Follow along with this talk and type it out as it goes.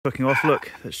Cooking off,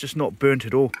 look, it's just not burnt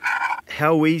at all.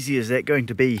 How easy is that going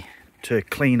to be to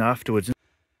clean afterwards?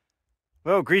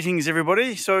 Well, greetings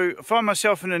everybody. So I find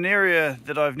myself in an area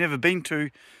that I've never been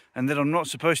to and that I'm not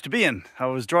supposed to be in. I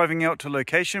was driving out to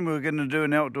location. We were going to do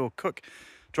an outdoor cook.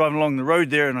 Driving along the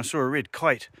road there and I saw a red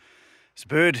kite. It's a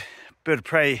bird of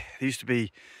prey. They used to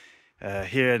be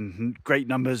here in great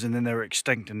numbers and then they were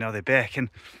extinct and now they're back.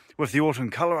 And with the autumn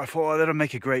colour I thought, oh, that'll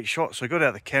make a great shot. So I got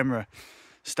out the camera,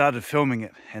 started filming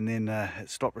it, and then it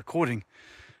stopped recording.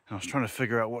 And I was trying to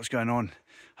figure out what's going on.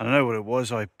 I don't know what it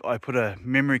was. I put a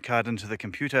memory card into the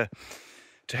computer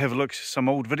to have a look at some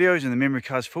old videos and the memory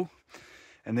card's full.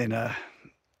 And then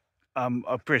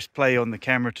I pressed play on the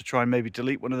camera to try and maybe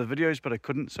delete one of the videos, but I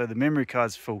couldn't, so the memory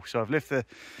card's full. So I've left the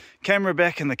camera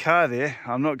back in the car there.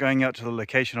 I'm not going out to the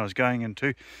location I was going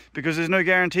into because there's no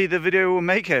guarantee the video will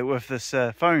make it with this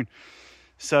phone.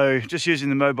 So just using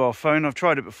the mobile phone. I've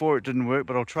tried it before, it didn't work,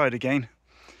 but I'll try it again.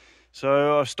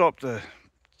 So I stopped a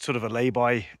sort of a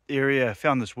lay-by area,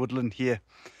 found this woodland here,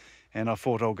 and I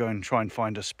thought I'll go and try and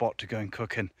find a spot to go and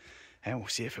cook in, and we'll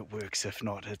see if it works. If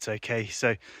not, it's okay.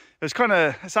 So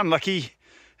it's unlucky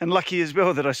and lucky as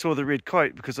well that I saw the red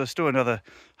kite, because I still another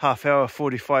half hour,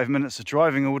 45 minutes of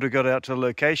driving. I would have got out to the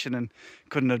location and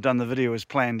couldn't have done the video as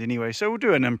planned anyway. So we'll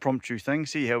do an impromptu thing,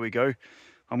 see how we go.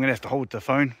 I'm going to have to hold the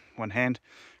phone, one hand,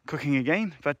 cooking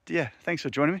again. But yeah, thanks for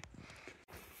joining me.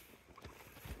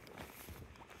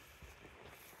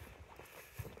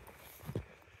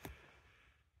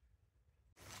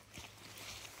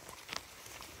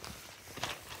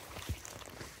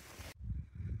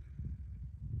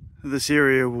 This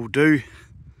area will do.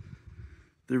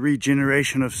 The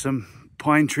regeneration of some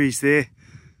pine trees there.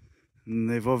 And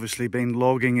they've obviously been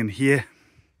logging in here.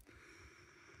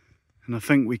 And I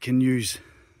think we can use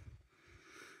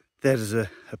that as a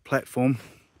platform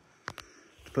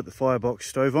to put the firebox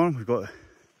stove on. We've got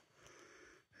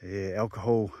a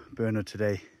alcohol burner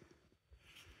today.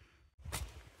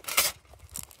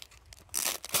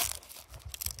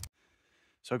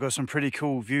 So I've got some pretty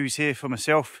cool views here for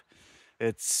myself.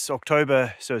 It's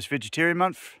October, so it's vegetarian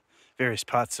month, various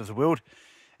parts of the world,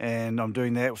 and I'm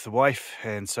doing that with the wife,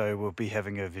 and so we'll be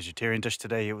having a vegetarian dish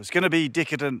today. It was going to be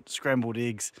decadent scrambled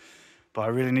eggs, but I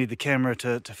really need the camera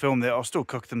to film that. I'll still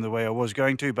cook them the way I was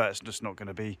going to, but it's just not going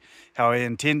to be how I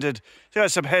intended. So I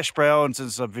got some hash browns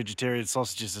and some vegetarian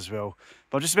sausages as well.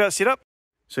 But I'm just about set up.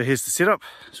 So here's the setup.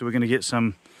 So we're going to get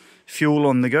some fuel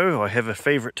on the go. I have a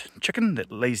favourite chicken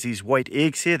that lays these white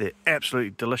eggs here. They're absolutely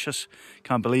delicious.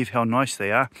 Can't believe how nice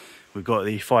they are. We've got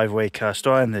the 5-way cast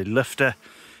iron, the lifter.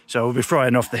 So we'll be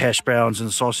frying off the hash browns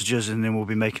and sausages, and then we'll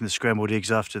be making the scrambled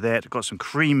eggs after that. Got some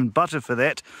cream and butter for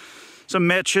that. Some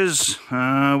matches.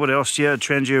 What else? Yeah,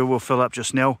 Trangia will fill up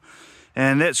just now.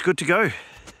 And that's good to go.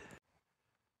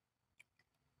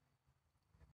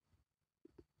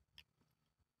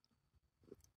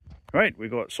 Right,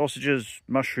 we've got sausages,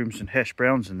 mushrooms and hash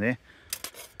browns in there.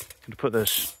 Going to put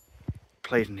this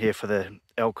plate in here for the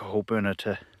alcohol burner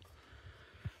to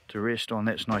rest on.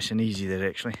 That's nice and easy, that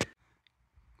actually.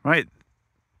 Right,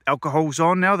 alcohol's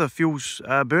on now, the fuel's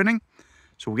burning,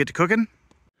 so we'll get to cooking.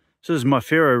 So this is my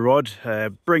ferro rod.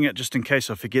 Bring it just in case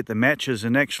I forget the matches,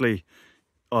 and actually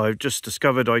I've just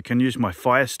discovered I can use my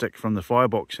fire stick from the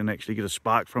firebox and actually get a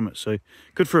spark from it, so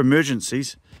good for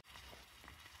emergencies.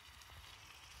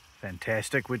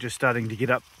 Fantastic, we're just starting to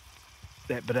get up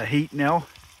that bit of heat now.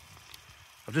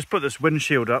 I've just put this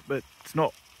windshield up, but it's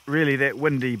not really that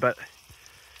windy, but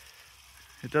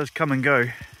it does come and go.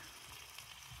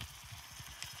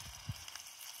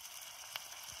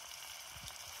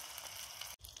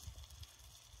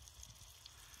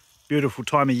 Beautiful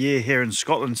time of year here in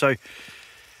Scotland, so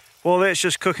while that's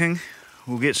just cooking,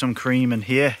 we'll get some cream in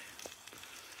here.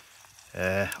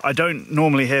 I don't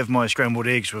normally have my scrambled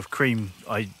eggs with cream,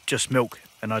 I just milk,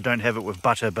 and I don't have it with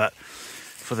butter, but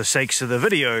for the sakes of the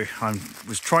video I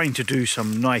was trying to do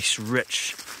some nice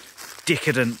rich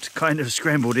decadent kind of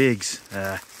scrambled eggs,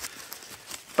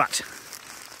 but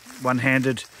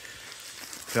one-handed.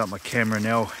 Got my camera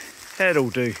now, that'll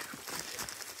do.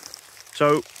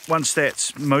 So once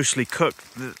that's mostly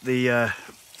cooked, the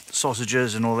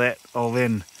sausages and all that, I'll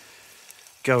then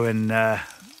go and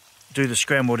do the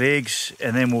scrambled eggs,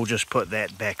 and then we'll just put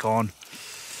that back on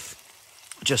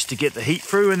just to get the heat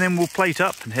through, and then we'll plate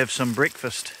up and have some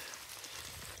breakfast.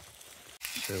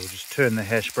 So we'll just turn the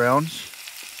hash browns.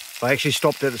 I actually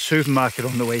stopped at the supermarket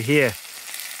on the way here,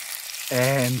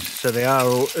 and so they are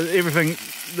all, everything,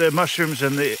 the mushrooms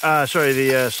and the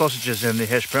sausages and the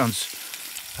hash browns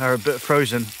are a bit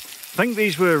frozen. I think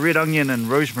these were red onion and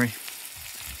rosemary.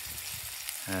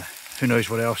 Who knows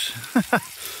what else.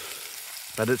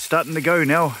 But it's starting to go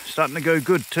now, starting to go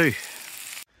good too.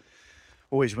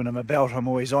 Always when I'm about, I'm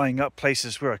always eyeing up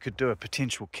places where I could do a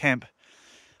potential camp.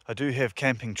 I do have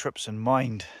camping trips in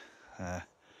mind.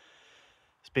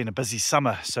 It's been a busy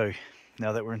summer, so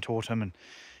now that we're into autumn and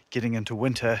getting into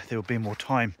winter, there will be more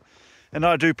time. And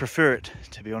I do prefer it,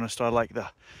 to be honest. I like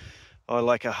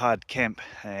a hard camp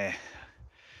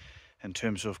in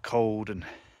terms of cold and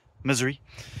misery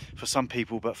for some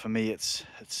people, but for me it's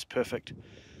perfect.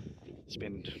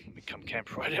 We come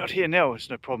camp right out here now, it's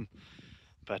no problem.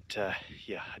 But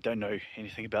yeah, I don't know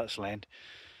anything about this land,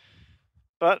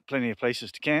 but plenty of places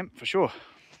to camp for sure.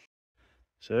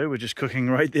 So we're just cooking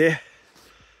right there.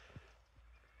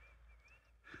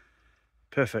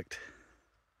 Perfect.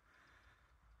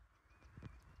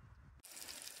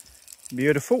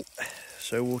 Beautiful.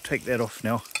 So we'll take that off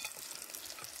now.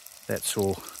 That's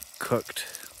all cooked.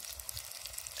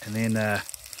 And then,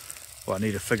 well, I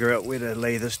need to figure out where to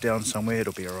lay this down somewhere.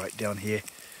 It'll be alright down here.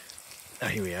 Oh,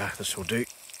 here we are. This will do.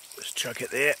 Just chuck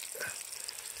it there.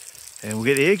 And we'll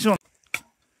get the eggs on.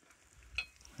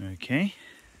 Okay.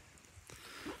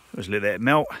 Just let that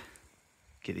melt.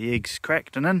 Get the eggs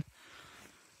cracked and in.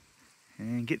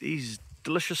 And get these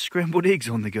delicious scrambled eggs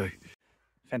on the go.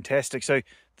 Fantastic. So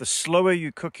the slower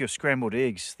you cook your scrambled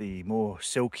eggs, the more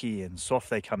silky and soft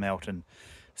they come out, and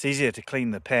it's easier to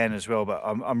clean the pan as well. But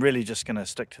I'm really just going to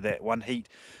stick to that one heat,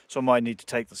 so I might need to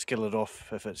take the skillet off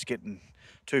if it's getting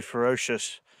too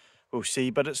ferocious. We'll see,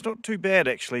 but it's not too bad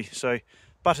actually. So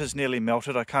butter's nearly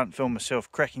melted. I can't film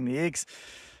myself cracking the eggs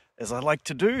as I like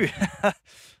to do.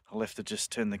 I'll have to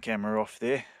just turn the camera off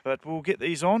there, but we'll get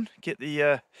these on, get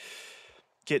the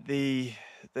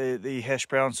hash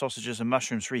brown sausages and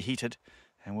mushrooms reheated,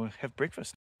 and we'll have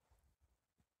breakfast.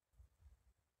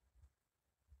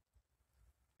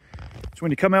 So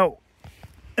when you come out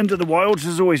into the wilds,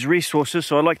 there's always resources,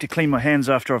 so I like to clean my hands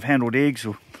after I've handled eggs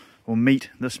or meat.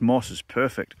 This moss is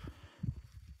perfect.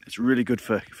 It's really good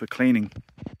for cleaning.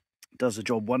 It does the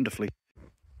job wonderfully.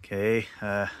 Okay,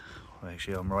 well,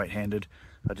 actually I'm right-handed.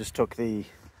 I just took the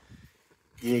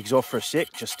eggs off for a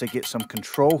sec just to get some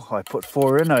control. I put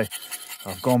 4 in.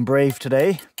 I've gone brave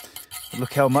today.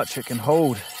 Look how much it can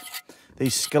hold.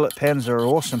 These skillet pans are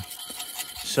awesome.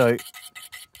 So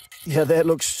yeah, that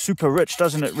looks super rich,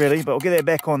 doesn't it really? But I'll get that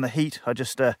back on the heat. I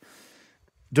just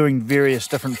doing various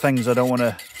different things. I don't want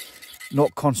to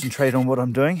not concentrate on what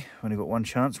I'm doing. I've only got one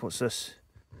chance. What's this?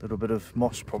 A little bit of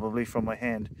moss probably from my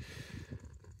hand.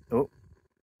 Oh,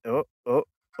 oh, oh,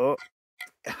 oh.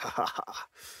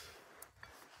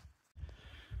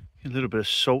 A little bit of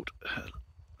salt.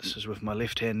 This is with my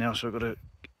left hand now, so I've got a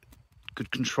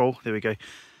good control. There we go.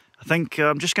 I think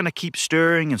I'm just going to keep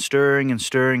stirring and stirring and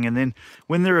stirring, and then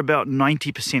when they're about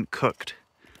 90% cooked,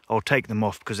 I'll take them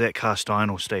off because that cast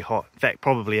iron will stay hot. In fact,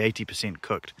 probably 80%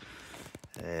 cooked.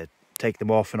 Take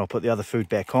them off and I'll put the other food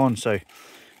back on. So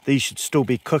these should still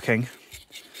be cooking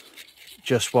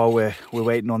just while we're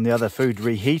waiting on the other food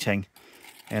reheating,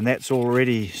 and that's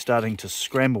already starting to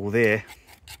scramble there.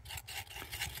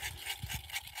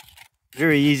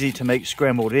 Very easy to make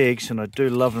scrambled eggs, and I do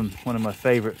love them. One of my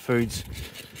favorite foods.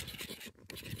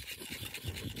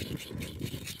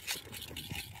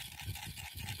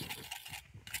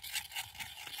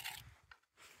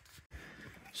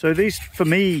 So these for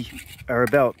me are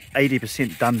about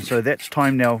 80% done, so that's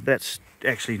time now. That's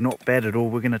actually not bad at all.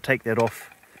 We're going to take that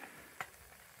off,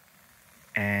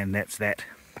 and that's that.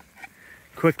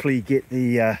 Quickly get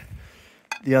the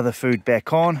other food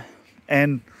back on,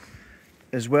 and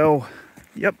as well,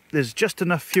 yep, there's just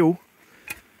enough fuel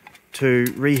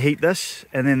to reheat this,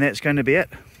 and then that's going to be it.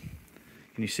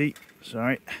 Can you see?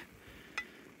 Sorry.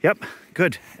 Yep,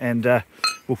 good. And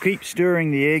we'll keep stirring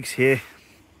the eggs here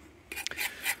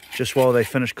just while they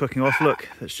finish cooking off. Look,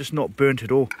 it's just not burnt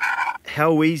at all.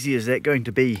 How easy is that going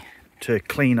to be to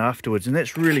clean afterwards? And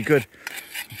that's really good.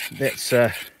 That's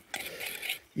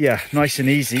yeah, nice and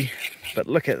easy. But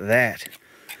look at that.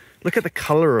 Look at the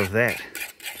color of that.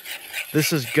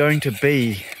 This is going to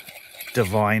be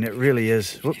divine. It really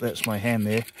is. Whoop, that's my hand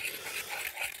there.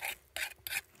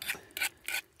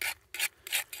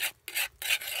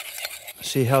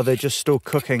 See how they're just still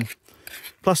cooking.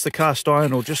 Plus the cast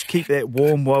iron will just keep that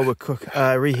warm while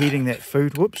we're reheating that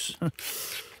food. Whoops.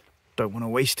 Don't want to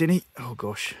waste any. Oh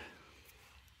gosh.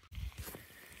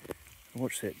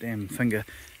 Watch that damn finger.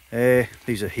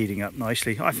 These are heating up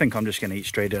nicely. I think I'm just going to eat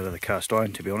straight out of the cast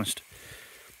iron, to be honest.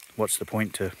 What's the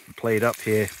point to play it up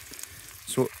here?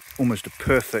 It's almost a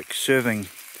perfect serving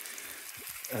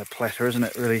platter, isn't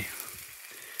it, really?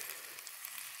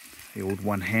 The old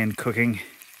one-hand cooking.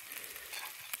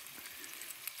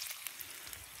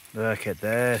 Look at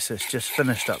this, it's just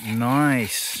finished up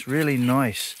nice, really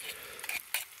nice.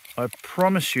 I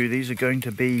promise you these are going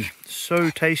to be so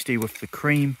tasty with the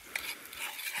cream,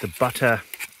 the butter,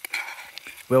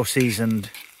 well seasoned,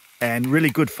 and really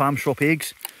good farm shop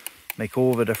eggs. Make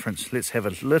all the difference. Let's have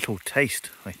a little taste,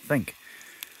 I think.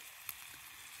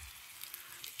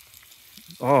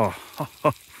 Oh,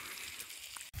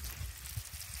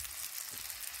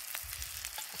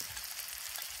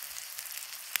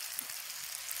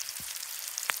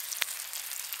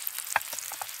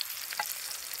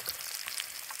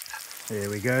 there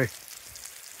we go.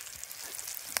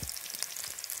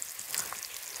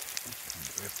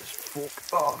 Grab this fork.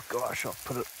 Oh gosh, I'll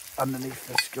put it underneath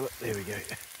the skillet. There we go.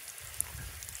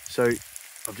 So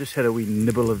I've just had a wee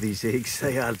nibble of these eggs.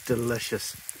 They are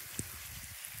delicious.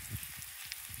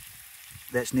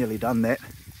 That's nearly done, that.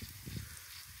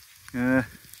 Oh,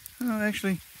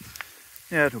 actually,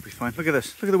 yeah, it'll be fine. Look at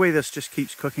this. Look at the way this just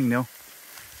keeps cooking now.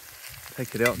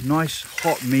 Take it out. Nice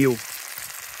hot meal.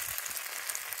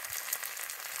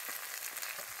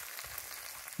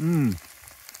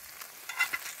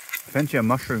 Fancy a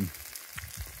mushroom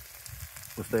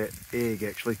with that egg,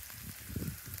 actually.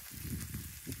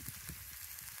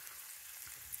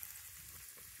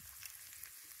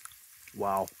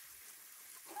 Wow.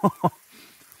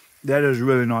 That is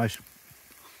really nice.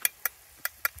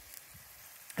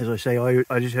 As I say,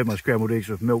 I just had my scrambled eggs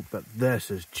with milk, but this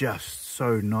is just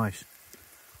so nice.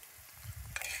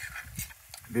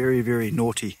 Very, very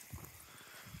naughty.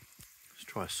 Let's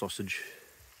try a sausage.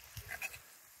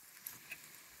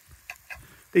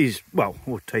 These, well,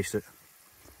 we'll taste it.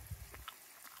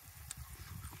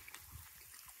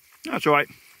 That's all right.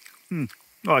 Not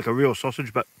like a real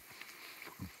sausage, but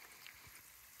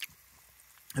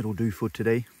it'll do for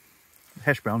today.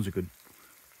 Hash browns are good.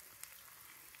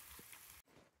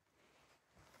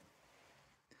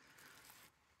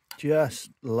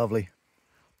 Just lovely.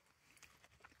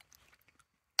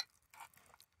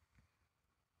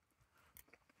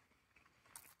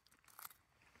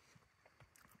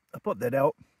 I put that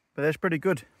out, but that's pretty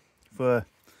good for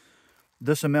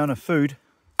this amount of food.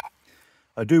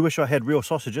 I do wish I had real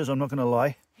sausages, I'm not going to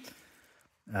lie.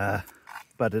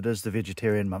 But it is the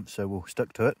vegetarian month, so we'll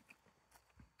stick to it.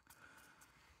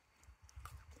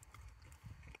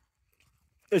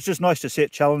 It's just nice to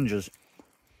set challenges.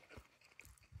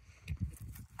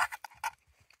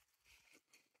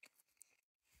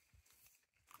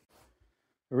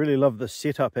 I really love this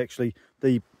setup, actually.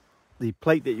 The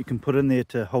plate that you can put in there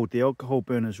to hold the alcohol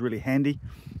burn is really handy.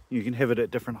 You can have it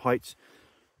at different heights.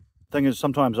 Thing is,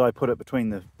 sometimes I put it between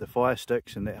the fire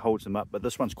sticks and that holds them up, but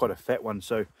this one's quite a fat one,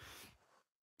 so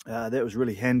that was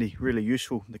really handy, really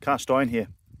useful. The cast iron here,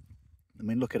 I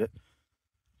mean, look at it.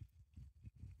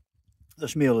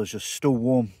 This meal is just still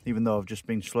warm, even though I've just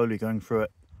been slowly going through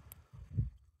it.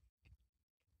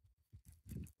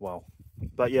 Wow.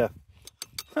 But yeah,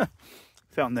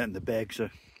 found that in the bag, so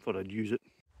thought I'd use it.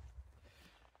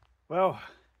 Well,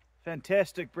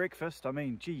 fantastic breakfast. I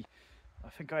mean, gee, I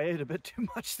think I ate a bit too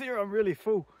much there. I'm really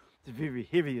full. It's very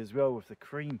heavy as well with the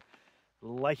cream.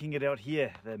 Liking it out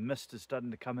here. The mist is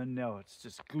starting to come in now. It's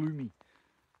just gloomy.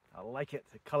 I like it.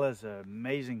 The colours are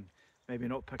amazing. Maybe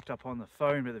not picked up on the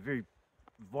phone, but they're very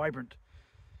vibrant.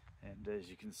 And as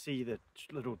you can see, the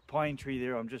little pine tree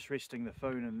there, I'm just resting the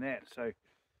phone in that. So,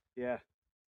 yeah.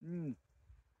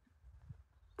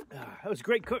 That was a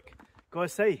great cook, gotta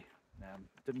say.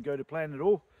 Didn't go to plan at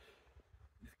all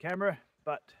with the camera,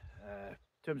 but in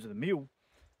terms of the meal,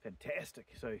 fantastic.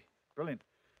 So, brilliant.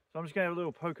 So I'm just going to have a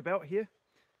little poke about here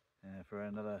for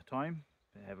another time.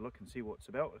 Have a look and see what's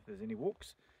about, if there's any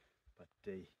walks. But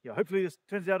yeah, hopefully this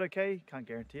turns out okay. Can't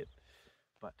guarantee it,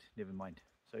 but never mind.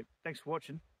 So thanks for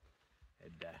watching,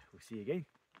 and we'll see you again.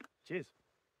 Cheers.